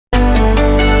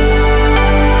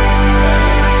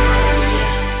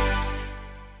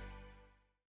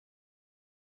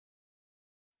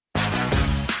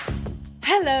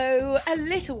A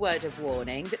little word of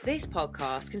warning that this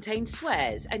podcast contains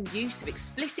swears and use of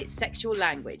explicit sexual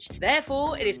language.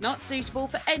 Therefore, it is not suitable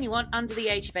for anyone under the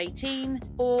age of 18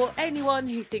 or anyone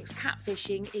who thinks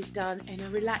catfishing is done in a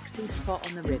relaxing spot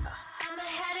on the river. I'm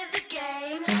ahead of the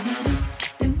game.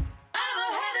 I'm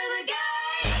ahead of the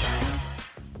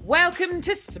game. Welcome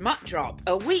to Smut Drop,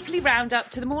 a weekly roundup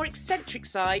to the more eccentric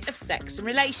side of sex and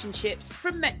relationships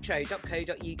from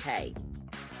metro.co.uk.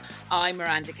 I'm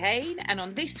Miranda Kane, and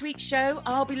on this week's show,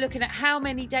 I'll be looking at how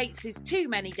many dates is too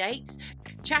many dates,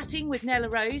 chatting with Nella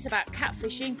Rose about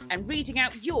catfishing, and reading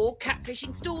out your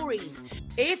catfishing stories.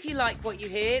 If you like what you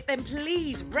hear, then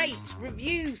please rate,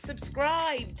 review,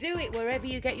 subscribe, do it wherever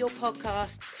you get your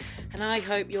podcasts. And I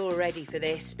hope you're ready for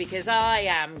this, because I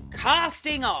am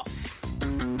casting off.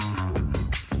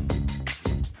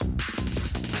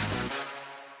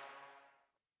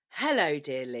 Hello,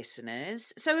 dear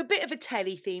listeners. So a bit of a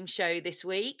telly-themed show this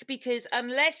week, because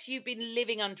unless you've been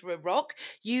living under a rock,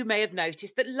 you may have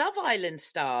noticed that Love Island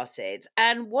started.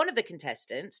 And one of the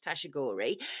contestants, Tasha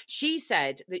Gori, she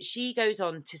said that she goes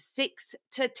on to 6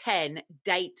 to 10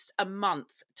 dates a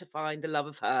month to find the love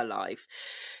of her life.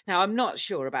 Now, I'm not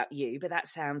sure about you, but that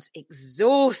sounds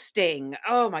exhausting.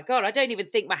 Oh my God, I don't even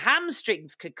think my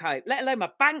hamstrings could cope, let alone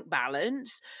my bank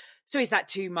balance. So is that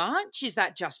too much? Is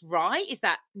that just right? Is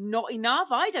that not enough?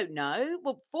 I don't know.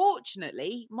 Well,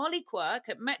 fortunately, Molly Quirk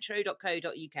at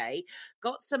metro.co.uk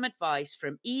got some advice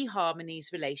from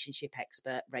eHarmony's relationship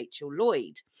expert, Rachel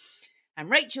Lloyd. And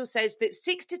Rachel says that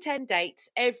 6 to 10 dates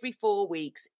every 4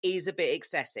 weeks is a bit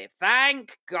excessive.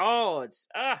 Thank God.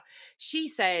 She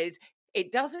says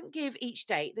it doesn't give each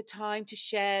date the time to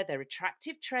share their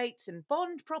attractive traits and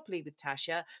bond properly with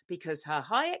Tasha, because her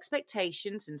high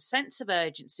expectations and sense of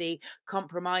urgency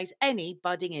compromise any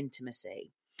budding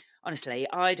intimacy. Honestly,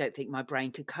 I don't think my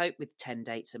brain could cope with 10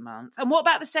 dates a month. And what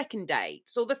about the second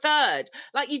dates or the third?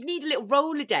 Like, you'd need a little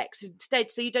Rolodex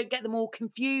instead so you don't get them all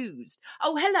confused.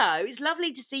 Oh, hello, it's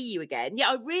lovely to see you again. Yeah,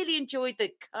 I really enjoyed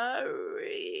the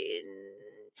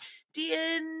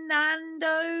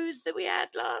Nando's that we had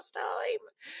last time.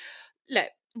 Look,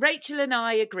 Rachel and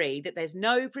I agree that there's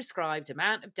no prescribed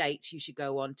amount of dates you should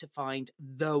go on to find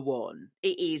the one.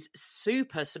 It is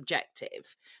super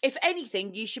subjective. If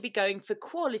anything, you should be going for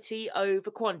quality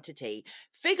over quantity.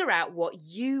 Figure out what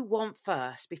you want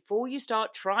first before you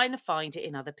start trying to find it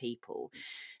in other people.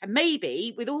 And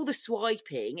maybe with all the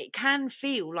swiping, it can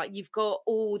feel like you've got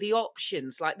all the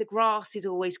options, like the grass is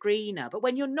always greener. But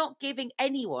when you're not giving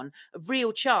anyone a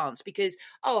real chance because,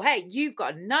 oh, hey, you've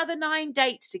got another 9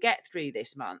 dates to get through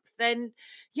this month, then,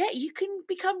 yeah, you can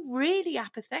become really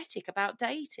apathetic about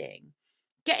dating.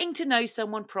 Getting to know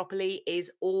someone properly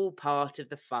is all part of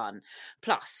the fun.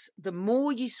 Plus, the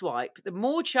more you swipe, the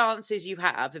more chances you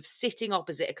have of sitting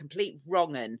opposite a complete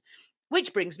wrong-un.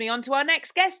 Which brings me on to our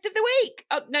next guest of the week.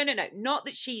 Oh, no. Not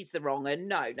that she's the wrong-un.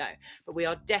 No. But we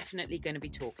are definitely going to be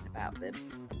talking about them.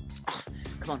 Oh,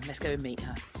 come on, let's go and meet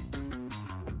her.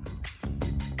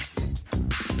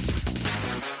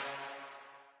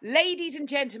 Ladies and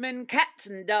gentlemen, cats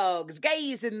and dogs,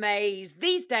 gays and theys,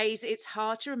 these days it's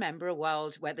hard to remember a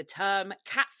world where the term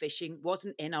catfishing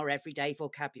wasn't in our everyday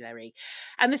vocabulary.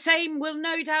 And the same will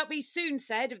no doubt be soon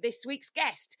said of this week's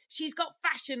guest. She's got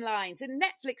fashion lines and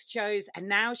Netflix shows, and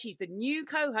now she's the new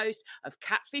co-host of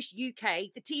Catfish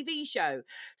UK, the TV show.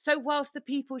 So whilst the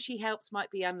people she helps might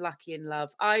be unlucky in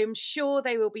love, I am sure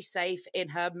they will be safe in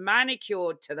her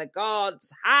manicured to the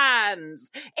gods' hands.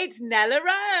 It's Nella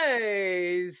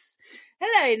Rose.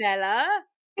 Hello, Nella.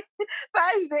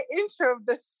 That is the intro of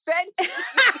the century.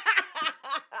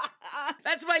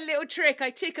 That's my little trick.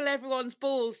 I tickle everyone's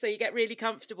balls so you get really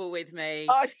comfortable with me.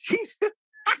 Oh, Jesus.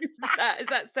 Is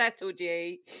that settled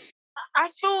you? I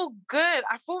feel good.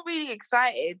 I feel really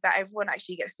excited that everyone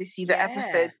actually gets to see the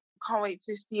episode. Can't wait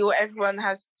to see what everyone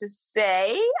has to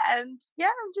say. And yeah,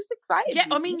 I'm just excited. Yeah,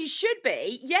 I mean, you should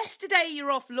be. Yesterday, you're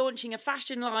off launching a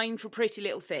fashion line for Pretty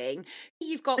Little Thing.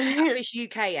 You've got Catfish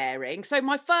UK airing. So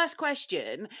my first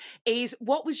question is,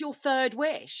 what was your third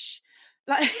wish?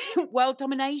 Like, world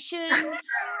domination?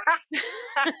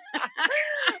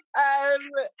 I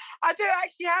don't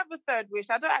actually have a third wish.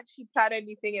 I don't actually plan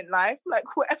anything in life. Like,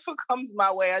 whatever comes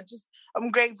my way, I'm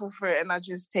grateful for it and I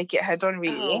just take it head on,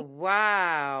 really. Oh,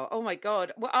 wow. Oh, my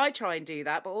God. Well, I try and do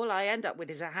that, but all I end up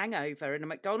with is a hangover and a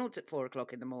McDonald's at 4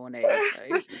 o'clock in the morning. So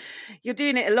you're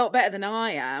doing it a lot better than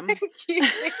I am. Thank you.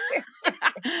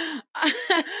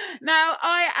 Now,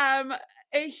 I'm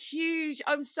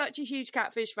such a huge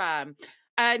Catfish fan.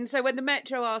 And so when the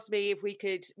Metro asked me if we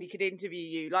could interview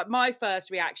you, like my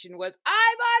first reaction was, I'm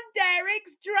on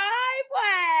Derek's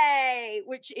driveway,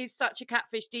 which is such a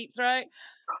Catfish deep throat.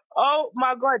 Oh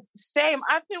my God, same.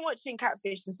 I've been watching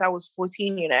Catfish since I was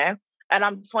 14, you know, and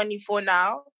I'm 24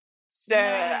 now. So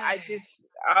I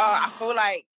feel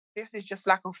like this is just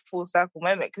like a full circle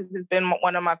moment because it's been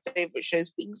one of my favorite shows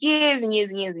for years and years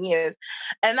and years and years.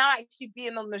 And now actually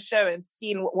being on the show and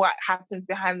seeing what happens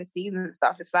behind the scenes and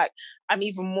stuff, it's like I'm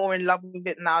even more in love with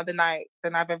it now than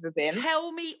I've ever been.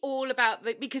 Tell me all about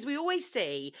because we always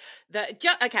see that.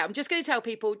 Okay, I'm just going to tell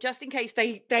people just in case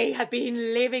they have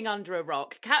been living under a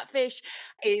rock. Catfish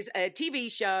is a TV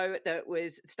show that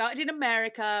was started in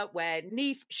America where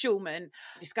Neef Schulman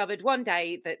discovered one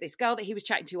day that this girl that he was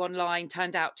chatting to online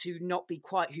turned out to not be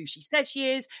quite who she said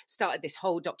she is, started this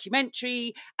whole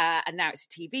documentary, and now it's a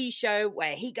TV show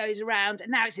where he goes around,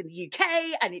 and now it's in the UK,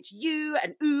 and it's you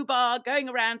and Uber going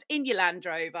around in your Land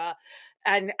Rover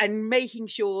and making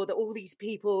sure that all these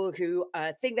people who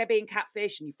think they're being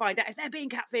catfish, and you find out if they're being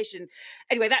catfish. And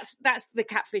anyway, that's the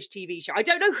Catfish TV show. I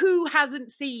don't know who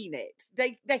hasn't seen it.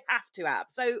 They have to have.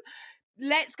 So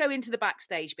let's go into the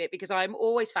backstage bit because I'm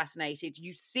always fascinated.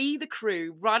 You see the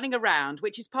crew running around,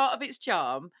 which is part of its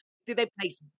charm. Do they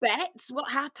place bets?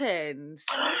 What happens?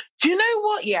 Do you know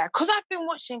what? Yeah, because I've been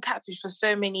watching Catfish for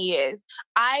so many years,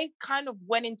 I kind of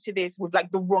went into this with like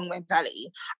the wrong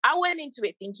mentality. I went into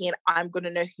it thinking I'm going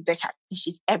to know who the catfish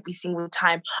is every single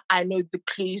time. I know the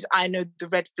clues, I know the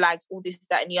red flags, all this,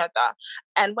 that, and the other.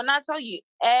 And when I tell you,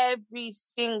 every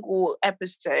single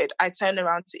episode, I turn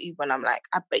around to Eva and I'm like,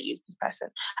 I bet you it's this person.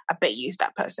 I bet you it's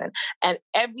that person. And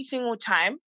every single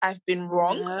time, I've been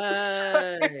wrong. No.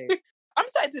 So, I'm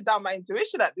starting to doubt my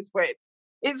intuition at this point.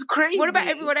 It's crazy. What about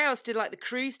everyone else? Did like the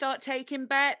crew start taking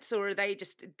bets, or are they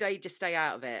just stay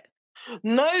out of it?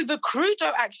 No, the crew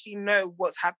don't actually know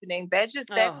what's happening. They're just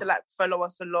there to like follow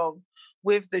us along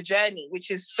with the journey, which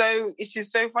is it's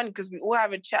just so funny because we all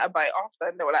have a chat about it after,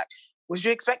 and they were like, "Was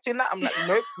you expecting that?" I'm like,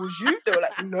 "Nope." Was you? They were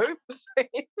like, "Nope." So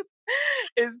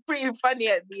it's pretty funny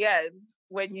at the end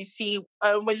when you see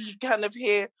when you kind of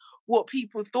hear what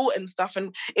people thought and stuff,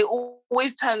 and it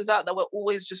always turns out that we're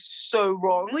always just so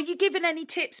wrong. Were you given any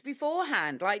tips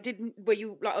beforehand? Like, were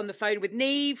you like on the phone with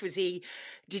Neve?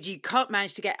 Did you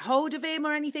manage to get hold of him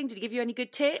or anything? Did he give you any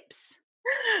good tips?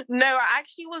 No, I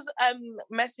actually was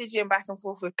messaging back and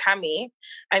forth with Cami,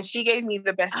 and she gave me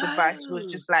the best advice. She was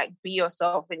just like, be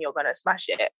yourself and you're gonna smash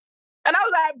it. And I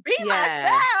was like, be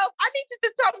myself. I need you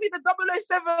to tell me the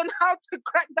 007 how to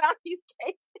crack down these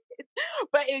cases.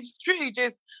 But it's true,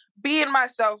 just being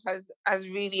myself has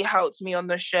really helped me on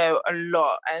the show a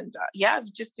lot. And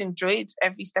I've just enjoyed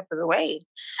every step of the way.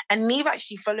 And Neve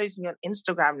actually follows me on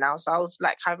Instagram now. So I was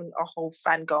like having a whole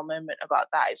fangirl moment about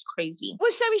that. It's crazy.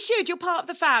 Well, so he should. You're part of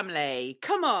the family.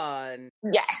 Come on.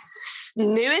 Yes.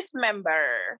 Newest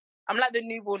member. I'm like the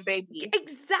newborn baby.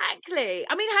 Exactly.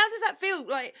 I mean, how does that feel?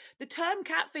 Like the term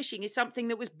catfishing is something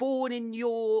that was born in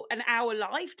our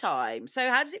lifetime. So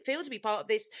how does it feel to be part of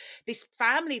this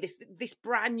family, this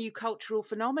brand new cultural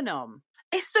phenomenon?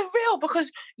 It's surreal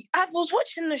because I was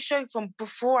watching the show from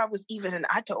before I was even an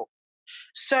adult.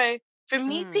 So for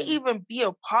me to even be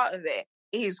a part of it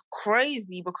is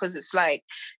crazy because it's like,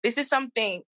 this is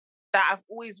something that I've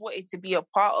always wanted to be a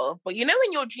part of. But you know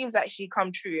when your dreams actually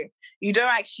come true, you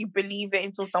don't actually believe it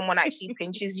until someone actually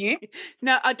pinches you?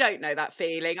 No, I don't know that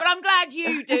feeling. But I'm glad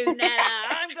you do, Nella.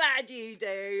 I'm glad you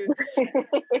do.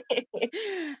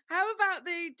 How about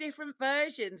the different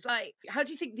versions? Like, how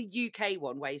do you think the UK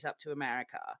one weighs up to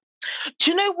America?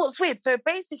 Do you know what's weird? So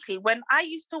basically, when I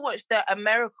used to watch the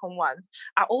American ones,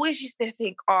 I always used to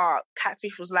think,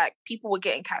 Catfish was like, people were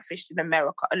getting catfished in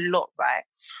America a lot, right?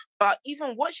 But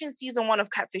even watching season 1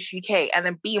 of Catfish UK and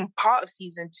then being part of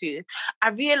season 2, I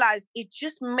realized it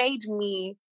just made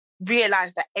me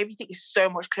realize that everything is so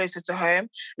much closer to home.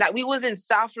 Like we was in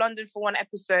South London for one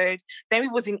episode, then we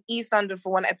was in East London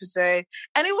for one episode,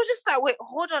 and it was just like, wait,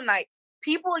 hold on, like,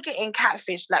 people are getting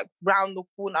catfish like round the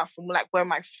corner from like where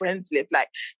my friends live. Like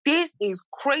this is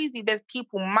crazy. There's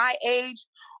people my age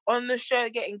on the show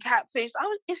getting catfished.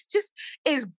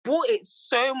 It's brought it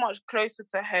so much closer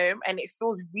to home and it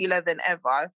feels realer than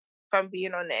ever, if I'm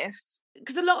being honest.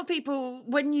 Because a lot of people,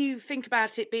 when you think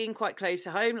about it being quite close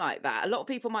to home like that, a lot of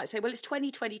people might say, well, it's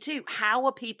 2022. How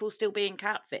are people still being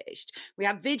catfished? We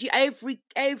have video.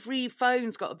 Every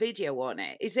phone's got a video on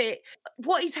it.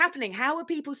 What is happening? How are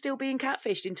people still being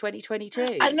catfished in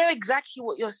 2022? I know exactly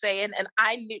what you're saying. And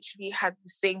I literally had the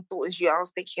same thought as you. I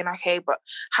was thinking, okay, but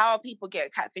how are people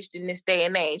getting catfished in this day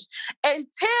and age?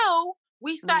 Until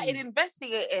we started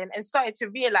investigating and started to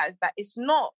realize that it's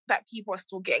not that people are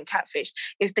still getting catfish.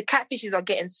 It's the catfishes are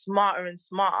getting smarter and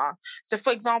smarter. So,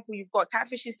 for example, you've got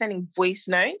catfishes sending voice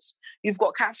notes. You've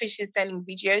got catfishes sending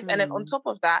videos. And then on top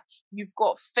of that, you've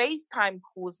got FaceTime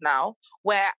calls now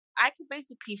where I can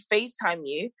basically FaceTime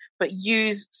you, but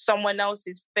use someone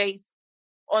else's face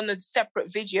on a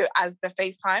separate video as the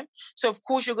FaceTime. So of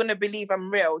course you're going to believe I'm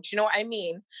real. Do you know what I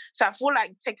mean? So I feel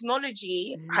like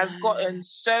technology has gotten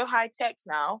so high tech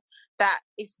now that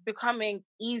it's becoming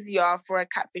easier for a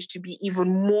catfish to be even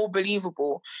more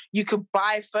believable. You could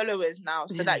buy followers now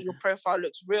so that your profile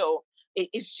looks real.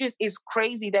 It's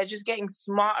crazy. They're just getting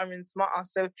smarter and smarter.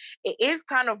 So it is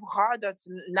kind of harder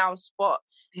to now spot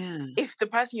if the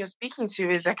person you're speaking to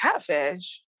is a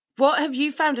catfish. What have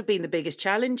you found have been the biggest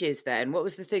challenges then? What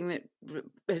was the thing that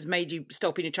has made you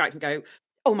stop in your tracks and go,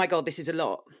 oh my God, this is a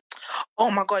lot?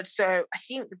 Oh my God. So I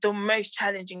think the most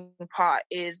challenging part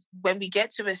is when we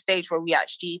get to a stage where we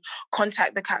actually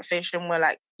contact the catfish and we're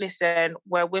like, listen,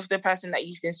 we're with the person that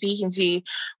you've been speaking to.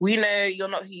 We know you're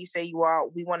not who you say you are.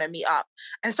 We want to meet up.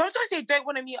 And sometimes they don't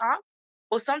want to meet up,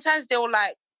 or sometimes they'll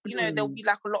like, you know, there'll be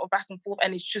like a lot of back and forth,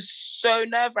 and it's just so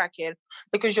nerve-wracking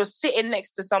because you're sitting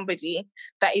next to somebody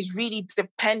that is really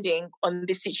depending on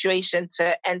this situation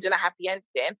to end in a happy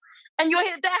ending. And you're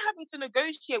there having to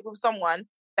negotiate with someone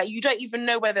that you don't even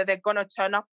know whether they're going to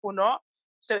turn up or not.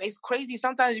 So it's crazy.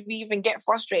 Sometimes we even get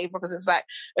frustrated because it's like,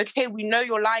 okay, we know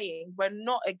you're lying. We're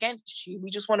not against you. We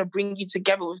just want to bring you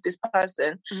together with this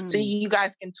person so you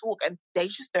guys can talk. And they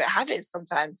just don't have it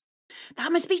sometimes.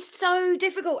 That must be so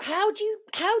difficult. How do you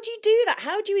do that?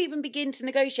 How do you even begin to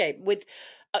negotiate with?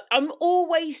 I'm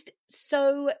always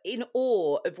so in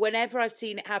awe of whenever I've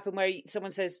seen it happen where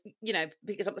someone says, you know,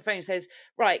 picks up the phone and says,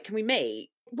 right, can we meet?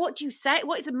 What do you say?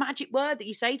 What is the magic word that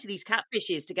you say to these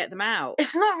catfishes to get them out?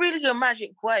 It's not really a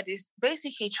magic word. It's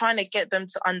basically trying to get them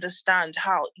to understand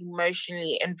how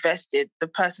emotionally invested the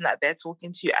person that they're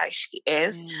talking to actually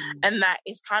is. And that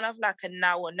it's kind of like a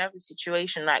now or never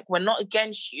situation. Like, we're not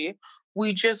against you.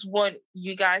 We just want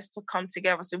you guys to come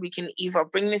together so we can either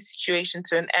bring this situation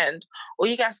to an end or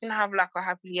you guys can have like a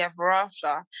happily ever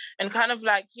after. And kind of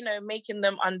like, you know, making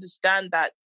them understand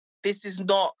that this is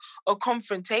not a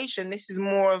confrontation. This is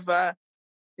more of a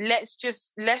let's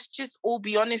just all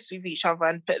be honest with each other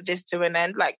and put this to an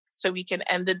end, like so we can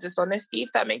end the dishonesty,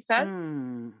 if that makes sense.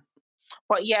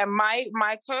 But yeah, my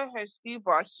co-host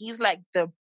Uber, he's like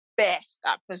the best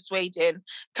at persuading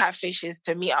catfishes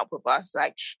to meet up with us.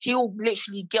 Like, he'll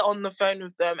literally get on the phone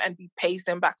with them and be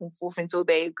pacing back and forth until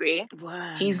they agree.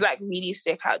 Wow. He's like really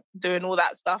sick at doing all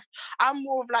that stuff. I'm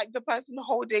more of like the person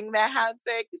holding their hand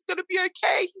saying, it's gonna be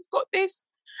okay, he's got this.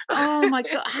 Oh my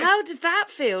God, how does that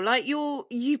feel? Like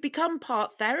you've become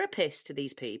part therapist to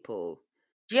these people.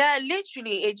 Yeah,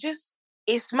 literally.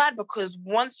 It's mad because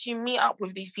once you meet up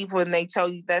with these people and they tell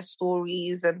you their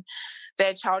stories and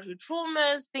their childhood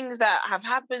traumas, things that have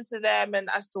happened to them, and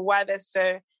as to why they're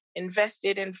so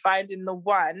invested in finding the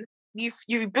one, you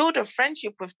build a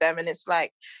friendship with them. And it's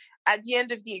like, at the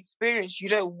end of the experience, you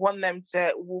don't want them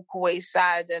to walk away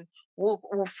sad and will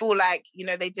feel like, you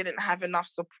know, they didn't have enough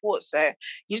support. So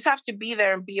you just have to be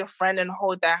there and be a friend and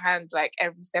hold their hand like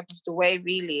every step of the way,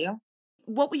 really.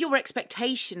 What were your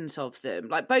expectations of them?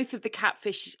 Like both of the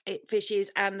catfishes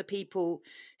and the people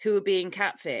who were being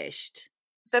catfished?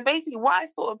 So basically what I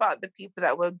thought about the people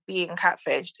that were being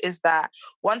catfished is that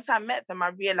once I met them, I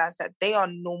realized that they are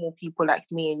normal people like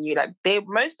me and you. Like,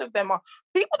 most of them are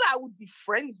people that I would be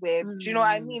friends with. Do you know what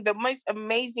I mean? The most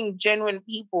amazing, genuine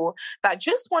people that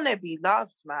just want to be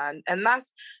loved, man. And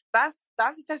that's a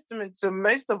testament to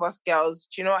most of us girls.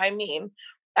 Do you know what I mean?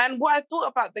 And what I thought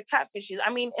about the catfishes, I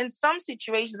mean, in some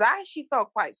situations, I actually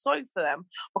felt quite sorry for them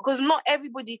because not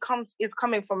everybody is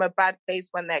coming from a bad place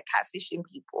when they're catfishing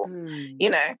people. You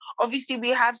know, obviously we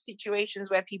have situations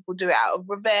where people do it out of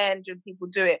revenge and people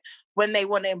do it when they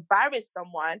want to embarrass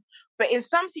someone. But in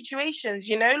some situations,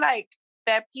 you know, like,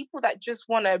 there are people that just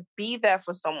want to be there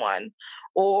for someone,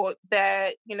 or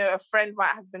they're, you know, a friend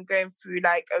might have been going through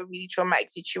like a really traumatic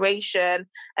situation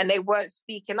and they weren't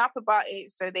speaking up about it.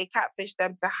 So they catfish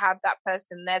them to have that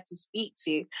person there to speak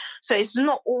to. So it's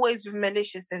not always with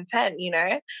malicious intent, you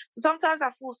know? So sometimes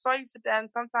I feel sorry for them.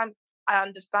 Sometimes I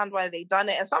understand why they done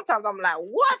it. And sometimes I'm like,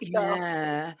 what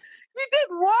the? You did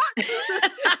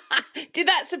what? Did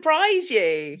that surprise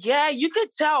you? Yeah, you could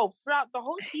tell throughout the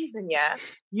whole season, yeah.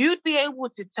 You'd be able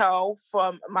to tell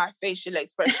from my facial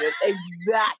expression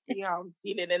exactly how I'm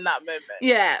feeling in that moment.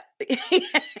 Yeah.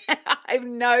 I've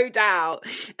no doubt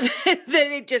that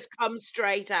it just comes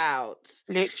straight out.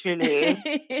 Literally.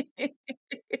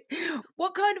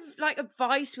 What kind of like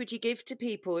advice would you give to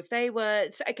people if they were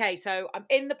okay? So I'm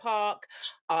in the park,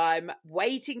 I'm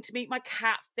waiting to meet my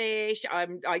catfish.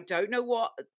 I don't know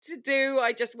what to do.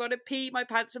 I just want to pee my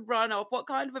pants and run off. What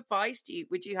kind of advice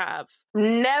would you have?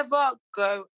 Never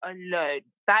go alone.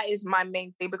 That is my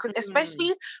main thing, because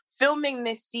especially filming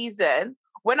this season,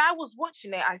 when I was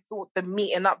watching it, I thought the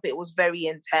meeting up bit was very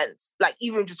intense. Like,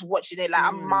 even just watching it,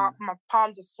 like my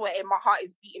palms are sweating, my heart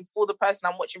is beating for the person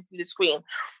I'm watching through the screen.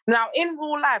 Now, in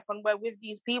real life, when we're with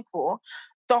these people,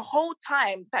 the whole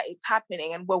time that it's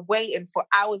happening and we're waiting for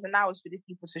hours and hours for these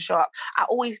people to show up, I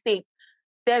always think,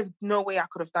 there's no way I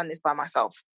could have done this by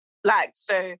myself. Like,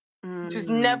 so just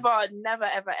never,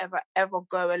 ever, ever, ever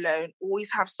go alone.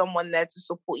 Always have someone there to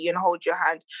support you and hold your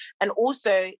hand. And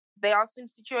also, there are some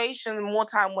situations more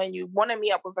time when you want to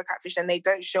meet up with a catfish and they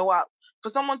don't show up, for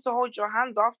someone to hold your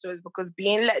hands afterwards, because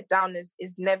being let down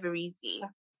is never easy.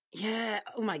 Yeah.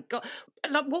 Oh my God.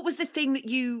 Like, what was the thing that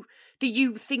you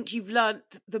think you've learnt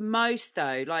the most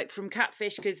though, like from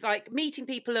Catfish? Because like meeting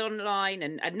people online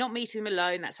and not meeting them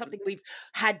alone, that's something we've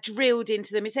had drilled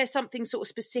into them. Is there something sort of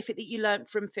specific that you learnt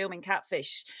from filming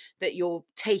Catfish that you're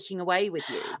taking away with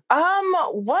you?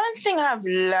 One thing I've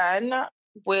learned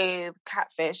with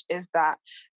Catfish is that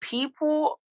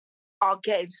people are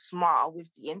getting smarter with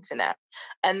the internet,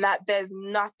 and that there's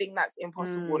nothing that's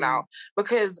impossible now.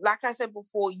 Because like I said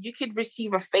before, you could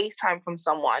receive a FaceTime from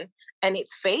someone and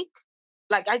it's fake.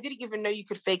 Like, I didn't even know you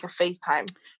could fake a FaceTime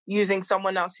using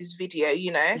someone else's video,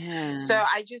 you know? Yeah. So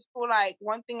I just feel like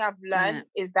one thing I've learned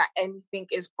is that anything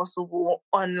is possible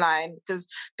online, because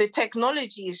the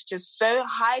technology is just so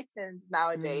heightened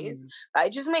nowadays that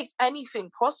it just makes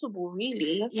anything possible,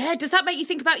 really. Yeah. Does that make you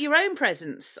think about your own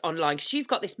presence online? Because you've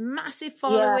got this massive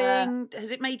following. Yeah.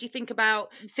 Has it made you think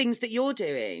about things that you're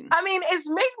doing? I mean, it's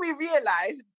made me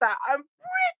realise that I'm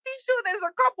pretty sure there's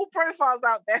a couple profiles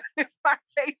out there with my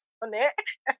face on it.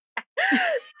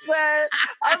 So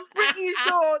I'm pretty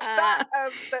sure that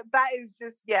that is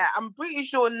just, I'm pretty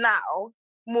sure now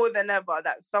more than ever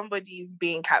that somebody's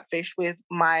being catfished with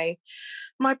my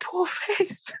poor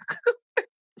face.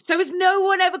 So has no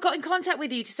one ever got in contact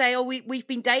with you to say, oh, we've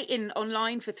been dating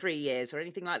online for 3 years or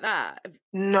anything like that?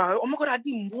 No. Oh my God, I'd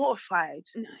be mortified.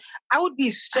 No. I would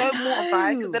be so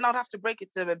mortified, because then I'd have to break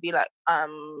it to them and be like,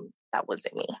 that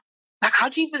wasn't me. Like, how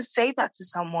do you even say that to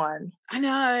someone? I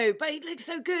know, but it looks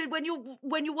so good when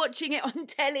you're watching it on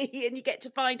telly and you get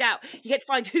to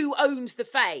find who owns the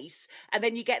face, and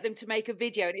then you get them to make a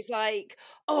video, and it's like,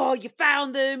 oh, you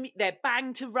found them, they're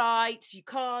bang to rights, you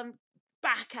can't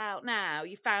back out now.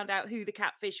 You found out who the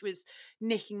catfish was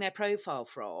nicking their profile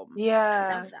from.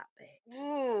 Yeah. I love that bit.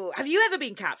 Ooh. Have you ever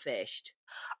been catfished?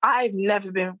 I've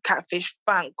never been catfished.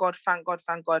 Thank God, thank God,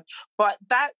 thank God. But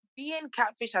that being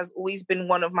catfish has always been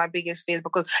one of my biggest fears,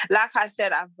 because like I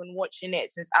said, I've been watching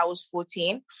it since I was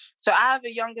 14. So I have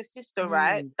a younger sister,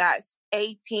 right, that's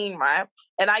 18, right?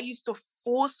 And I used to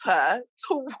force her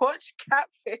to watch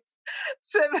Catfish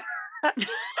so that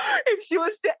if she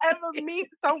was to ever meet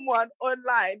someone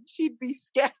online, she'd be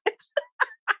scared.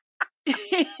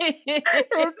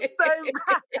 It's so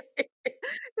bad.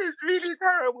 It's really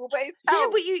terrible, but it's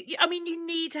helped. Yeah, but you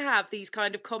need to have these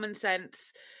kind of common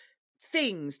sense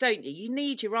things, don't you? You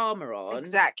need your armour on.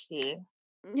 Exactly.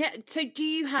 Yeah. So do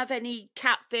you have any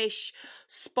catfish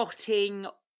spotting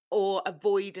or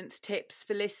avoidance tips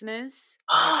for listeners?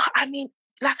 I mean,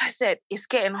 like I said, it's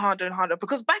getting harder and harder,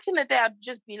 because back in the day, I'd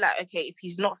just be like, okay, if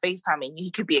he's not FaceTiming, he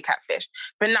could be a catfish.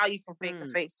 But now you can fake a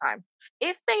FaceTime.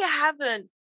 If they haven't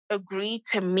agreed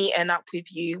to meeting up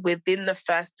with you within the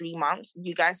first 3 months,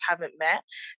 you guys haven't met,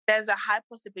 there's a high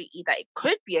possibility that it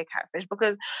could be a catfish,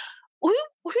 because who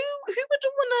would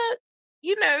want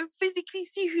to, physically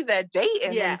see who they're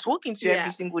dating and talking to every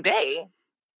single day?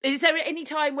 Is there any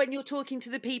time when you're talking to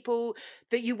the people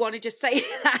that you want to just say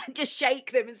that, just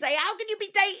shake them and say, how can you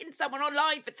be dating someone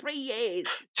online for 3 years?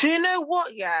 Do you know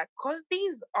what? Yeah, because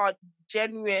these are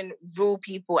genuine, real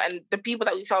people, and the people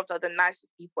that we felt are the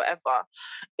nicest people ever.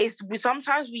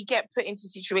 Sometimes we get put into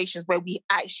situations where we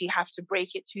actually have to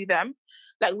break it to them.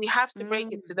 Like, we have to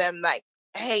break it to them, like,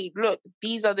 hey, look,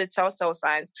 these are the telltale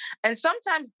signs. And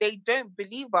sometimes they don't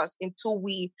believe us until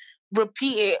we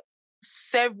repeat it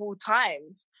several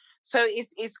times. So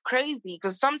it's crazy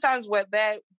because sometimes where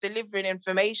they're delivering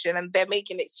information and they're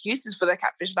making excuses for the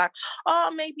catfish, like,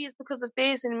 oh, maybe it's because of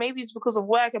this, and maybe it's because of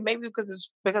work, and maybe because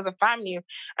it's because of family.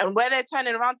 And where they're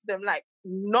turning around to them like,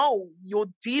 no, you're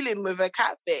dealing with a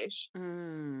catfish.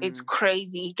 It's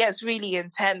crazy. It gets really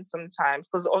intense sometimes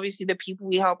because obviously the people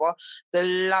we help are the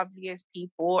loveliest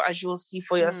people, as you'll see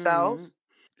for yourself.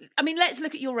 I mean, let's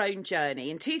look at your own journey.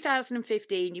 In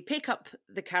 2015, you pick up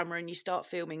the camera and you start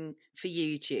filming for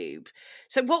YouTube.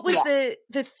 So what was Yes.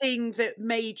 the thing that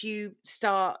made you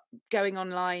start going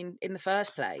online in the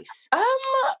first place?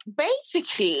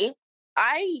 Basically,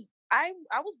 I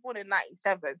I was born in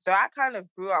 97, so I kind of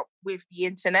grew up with the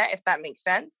internet, if that makes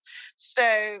sense.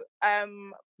 So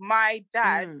my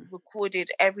dad recorded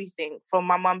everything from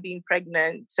my mum being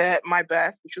pregnant to my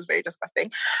birth, which was very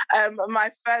disgusting.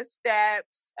 My first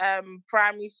steps,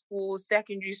 primary school,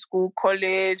 secondary school,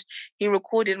 college. He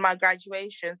recorded my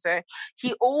graduation. So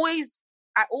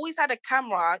I always had a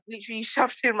camera literally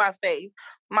shoved in my face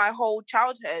my whole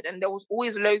childhood, and there was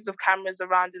always loads of cameras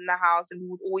around in the house, and we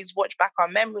would always watch back our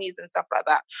memories and stuff like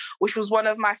that, which was one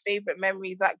of my favorite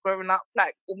memories, like growing up,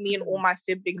 like me and all my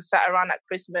siblings sat around at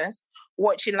Christmas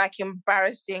watching like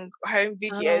embarrassing home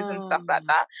videos and stuff like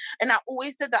that. And I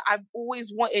always said that I've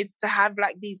always wanted to have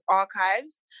like these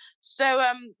archives. So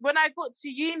when I got to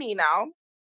uni now,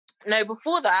 no,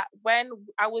 before that, when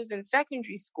I was in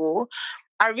secondary school,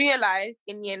 I realized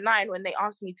in year 9 when they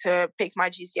asked me to pick my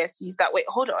GCSEs that, wait,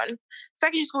 hold on,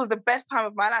 secondary school is the best time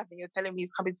of my life and you're telling me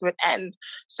it's coming to an end.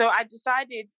 So I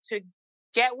decided to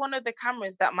get one of the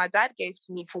cameras that my dad gave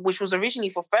to me, for which was originally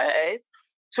for photos,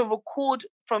 to record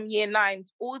from year 9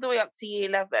 all the way up to year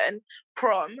 11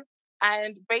 prom,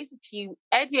 and basically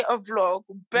edit a vlog,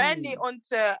 burn it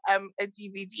onto a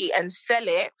DVD and sell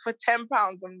it for £10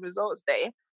 on results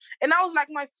day. And that was like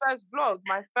my first vlog,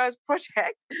 my first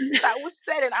project that was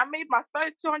selling. I made my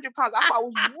first £200. I thought I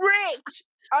was rich.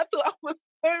 I thought I was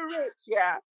so rich,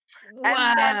 yeah. Wow.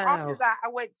 And then after that, I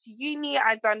went to uni.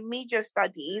 I done media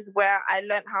studies where I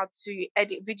learned how to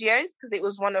edit videos because it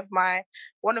was one of my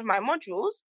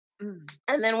modules.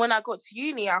 And then when I got to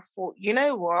uni, I thought, you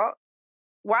know what?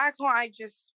 Why can't I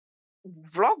just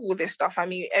vlog all this stuff? I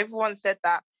mean, everyone said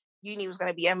that uni was going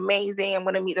to be amazing. I'm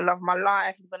going to meet the love of my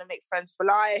life. I'm going to make friends for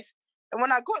life. And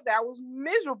when I got there, I was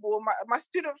miserable. My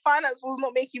student finance was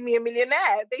not making me a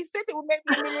millionaire. They said it would make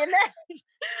me a millionaire.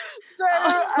 So,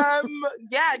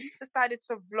 yeah, I just decided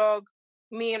to vlog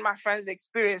me and my friends'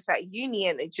 experience at uni,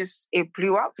 and it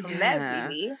blew up from there,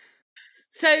 really.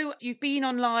 So you've been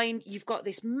online, you've got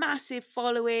this massive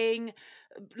following.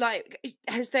 Like,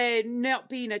 has there not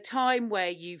been a time where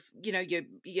you've,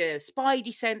 your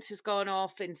spidey sense has gone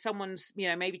off and someone's,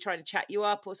 maybe trying to chat you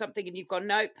up or something, and you've gone,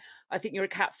 nope, I think you're a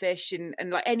catfish, and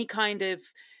like any kind of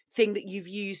thing that you've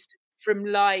used from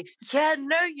life? Yeah,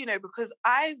 no, because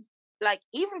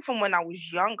even from when I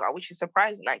was younger, which is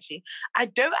surprising actually, I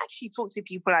don't actually talk to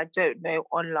people I don't know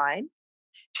online.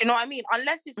 Do you know what I mean?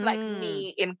 Unless it's like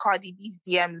me in Cardi B's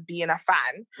DMs being a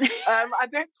fan. I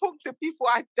don't talk to people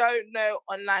I don't know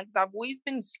online because I've always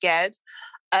been scared.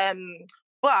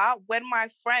 But when my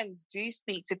friends do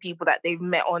speak to people that they've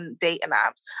met on dating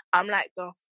apps, I'm like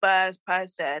the first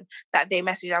person that they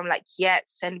message. I'm like, yeah,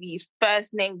 send me his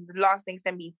first name, his last name,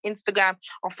 send me his Instagram.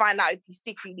 I'll find out if he's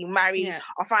secretly married. Yeah.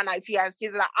 I'll find out if he has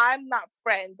kids. Like, I'm that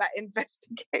friend that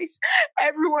investigates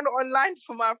everyone online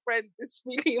for my friends. It's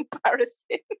really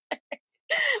embarrassing.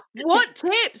 What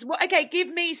tips? Okay, give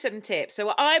me some tips.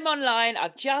 So I'm online.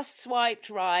 I've just swiped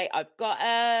right. I've got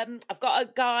a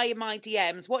guy in my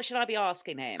DMs. What should I be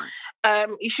asking him?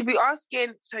 You should be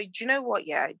asking. So do you know what?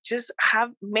 Yeah, just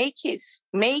make it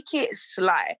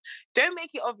sly. Don't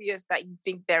make it obvious that you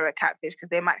think they're a catfish because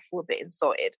they might feel a bit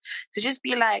insulted. So just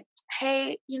be like,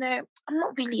 hey, I'm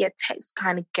not really a text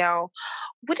kind of girl.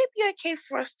 Would it be okay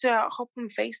for us to hop on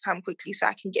FaceTime quickly so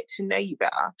I can get to know you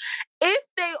better? If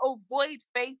they avoid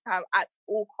FaceTime at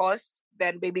all costs,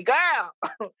 then baby girl,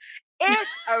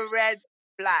 it's a red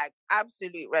flag,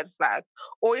 absolute red flag.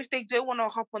 Or if they don't want to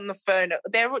hop on the phone,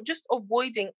 they're just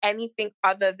avoiding anything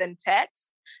other than text,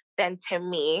 then to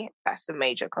me, that's a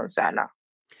major concern now.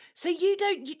 So you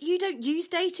don't use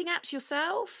dating apps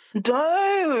yourself?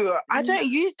 No, I don't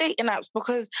use dating apps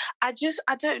because I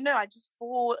don't know. I just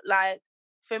feel like,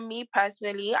 for me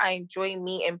personally, I enjoy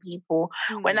meeting people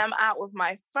when I'm out with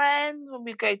my friends, when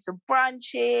we go to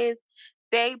brunches,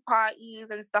 day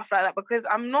parties and stuff like that, because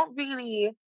I'm not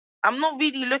really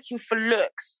looking for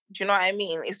looks. Do you know what I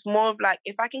mean? It's more of like,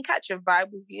 if I can catch a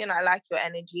vibe with you and I like your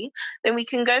energy, then we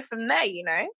can go from there,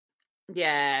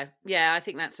 Yeah, I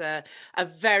think that's a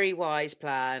very wise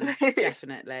plan,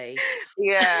 definitely.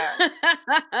 Yeah.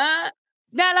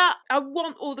 Nella, I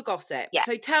want all the gossip. Yeah.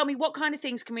 So tell me, what kind of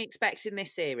things can we expect in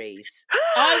this series?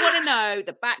 I want to know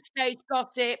the backstage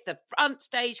gossip, the front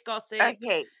stage gossip.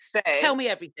 Okay, so Tell me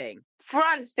everything.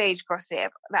 front stage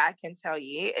gossip that I can tell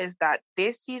you is that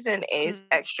this season is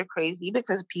extra crazy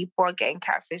because people are getting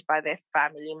catfished by their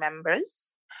family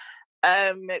members.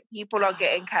 People are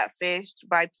getting catfished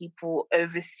by people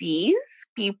overseas.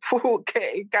 People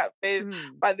getting catfished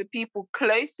by the people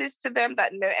closest to them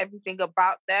that know everything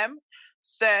about them.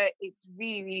 So it's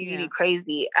really, really, really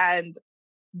crazy. And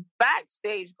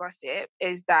backstage gossip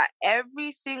is that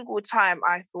every single time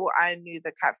I thought I knew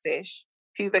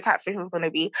who the catfish was going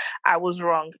to be, I was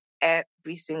wrong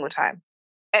every single time.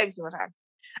 Every single time.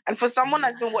 And for someone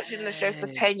that's been watching the show for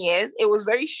 10 years, it was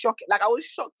very shocking. Like, I was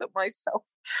shocked at myself.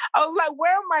 I was like,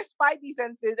 where are my spidey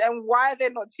senses and why are they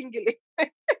not tingling?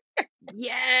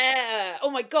 Yeah. Oh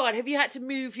my God. Have you had to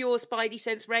move your spidey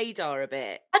sense radar a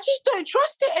bit? I just don't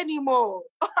trust it anymore.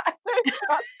 I don't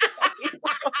trust it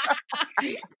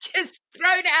anymore. Just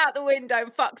thrown it out the window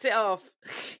and fucked it off.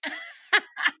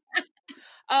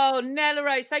 Oh, Nella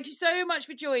Rose, thank you so much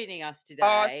for joining us today.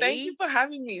 Oh, thank you for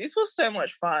having me. This was so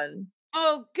much fun.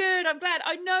 Oh, good. I'm glad.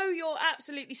 I know you're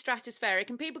absolutely stratospheric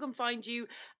and people can find you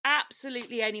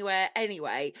absolutely anywhere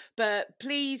anyway. But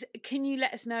please, can you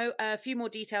let us know a few more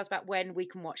details about when we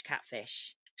can watch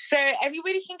Catfish? So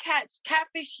everybody can catch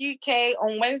Catfish UK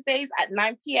on Wednesdays at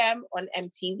 9 p.m. on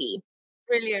MTV.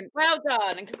 Brilliant. Well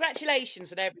done. And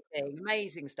congratulations on everything.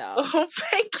 Amazing stuff. Oh,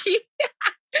 thank you.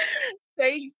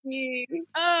 Thank you.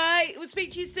 All right. We'll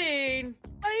speak to you soon.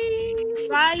 Bye.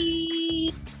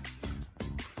 Bye.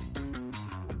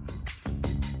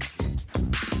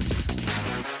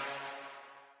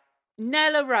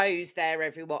 Nella Rose there,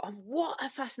 everyone. And what a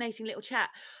fascinating little chat.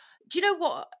 Do you know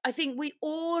what? I think we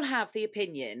all have the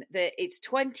opinion that it's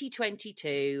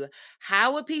 2022.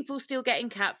 How are people still getting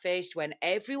catfished when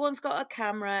everyone's got a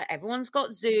camera, everyone's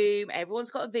got Zoom,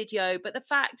 everyone's got a video? But the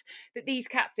fact that these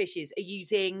catfishes are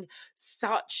using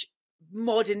such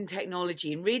modern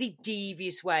technology in really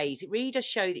devious ways, it really does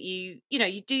show that you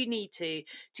do need to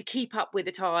keep up with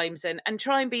the times and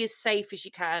try and be as safe as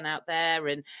you can out there.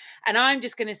 And I'm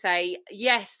just going to say,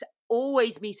 yes,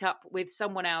 always meet up with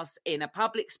someone else in a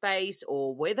public space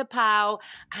or with a pal,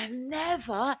 and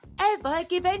never ever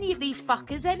give any of these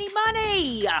fuckers any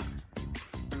money.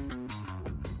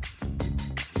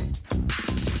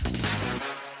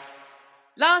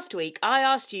 Last week, I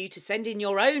asked you to send in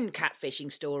your own catfishing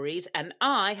stories, and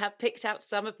I have picked out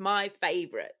some of my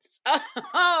favourites.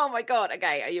 Oh my God.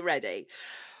 Okay, are you ready?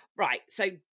 Right, so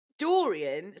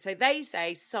Dorian, so they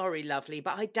say, sorry, lovely,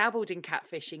 but I dabbled in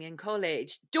catfishing in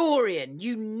college. Dorian,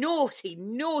 you naughty,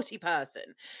 naughty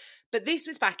person. But this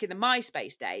was back in the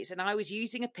MySpace days, and I was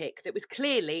using a pic that was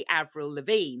clearly Avril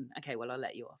Lavigne. Okay, well, I'll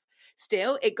let you off.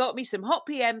 Still, it got me some hot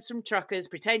PMs from truckers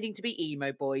pretending to be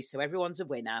emo boys, so everyone's a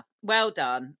winner. Well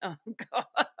done. Oh, God.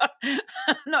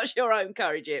 I'm not sure I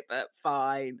encourage it, but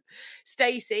fine.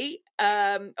 Stacey,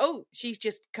 she's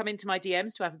just come into my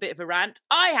DMs to have a bit of a rant.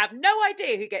 I have no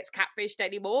idea who gets catfished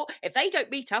anymore. If they don't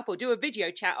meet up or do a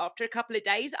video chat after a couple of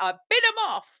days, I bin them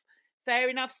off. Fair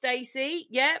enough, Stacey.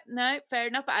 Yeah, no, fair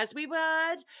enough. But as we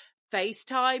heard,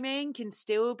 FaceTiming can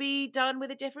still be done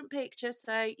with a different picture.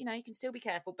 So, you can still be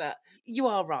careful. But you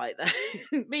are right,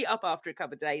 though. Meet up after a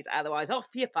couple of days. Otherwise, off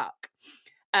you fuck.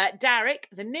 Derek,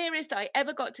 the nearest I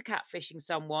ever got to catfishing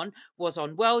someone was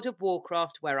on World of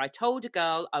Warcraft, where I told a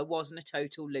girl I wasn't a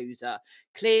total loser.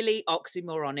 Clearly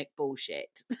oxymoronic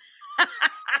bullshit.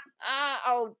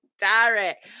 Oh,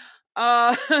 Derek.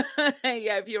 Oh,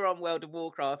 yeah, if you're on World of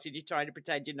Warcraft and you're trying to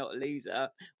pretend you're not a loser,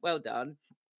 well done.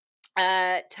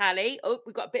 Tally,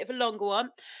 we've got a bit of a longer one.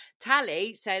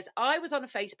 Tally says, I was on a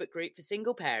Facebook group for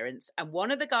single parents, and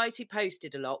one of the guys who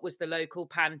posted a lot was the local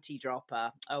panty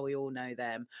dropper. Oh, we all know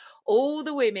them. All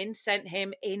the women sent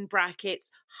him, in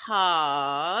brackets,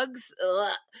 hugs,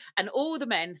 and all the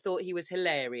men thought he was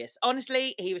hilarious.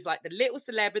 Honestly, he was like the little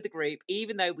celeb of the group,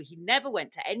 even though he never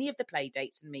went to any of the play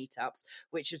dates and meetups,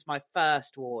 which was my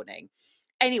first warning.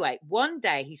 Anyway, one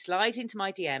day he slides into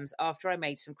my DMs after I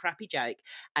made some crappy joke,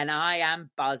 and I am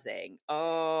buzzing.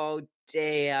 Oh,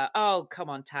 dear. Oh, come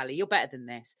on, Tally. You're better than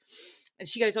this. And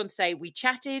she goes on to say, we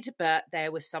chatted, but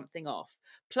there was something off.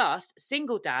 Plus,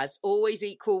 single dads always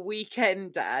equal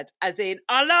weekend dad, as in,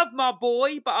 I love my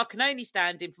boy, but I can only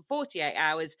stand him for 48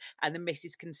 hours and the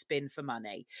missus can spin for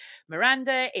money.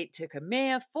 Miranda, it took a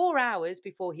mere 4 hours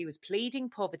before he was pleading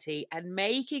poverty and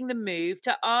making the move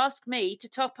to ask me to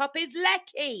top up his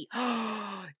lecky.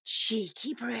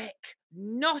 Cheeky prick.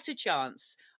 Not a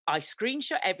chance. I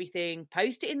screenshot everything,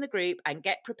 post it in the group, and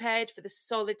get prepared for the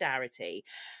solidarity.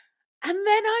 And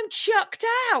then I'm chucked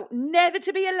out, never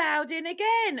to be allowed in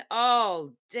again.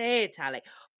 Oh, dear, Tally.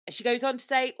 And she goes on to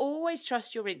say, always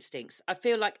trust your instincts. I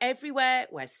feel like everywhere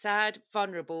where sad,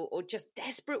 vulnerable, or just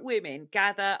desperate women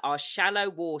gather are shallow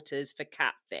waters for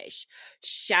catfish.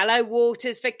 Shallow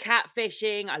waters for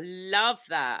catfishing. I love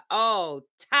that. Oh,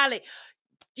 Tally.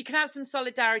 You can have some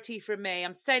solidarity from me.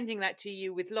 I'm sending that to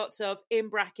you with lots of, in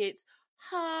brackets,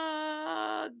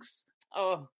 hugs.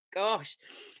 Oh, gosh.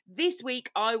 This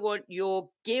week, I want your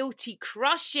guilty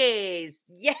crushes.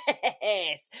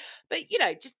 Yes. But,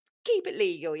 just keep it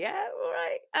legal, yeah? All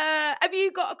right. Have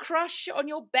you got a crush on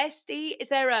your bestie? Is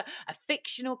there a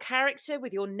fictional character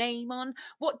with your name on?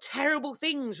 What terrible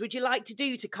things would you like to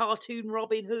do to cartoon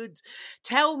Robin Hood?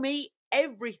 Tell me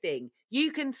everything.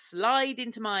 You can slide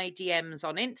into my DMs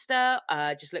on Insta,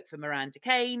 just look for Miranda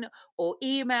Kane, or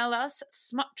email us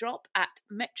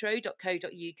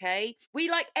smutdrop@metro.co.uk. We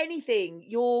like anything,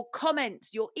 your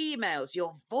comments, your emails,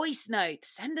 your voice notes,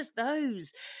 send us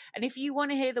those. And if you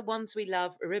want to hear the ones we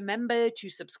love, remember to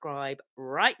subscribe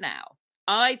right now.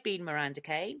 I've been Miranda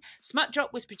Kane. Smut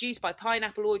Drop was produced by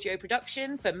Pineapple Audio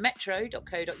Production for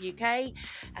metro.co.uk.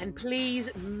 And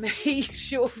please make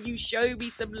sure you show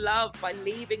me some love by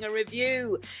leaving a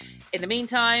review. In the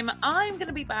meantime, I'm going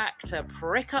to be back to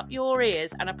prick up your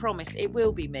ears, and I promise it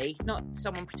will be me, not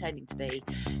someone pretending to be,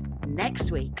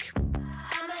 next week.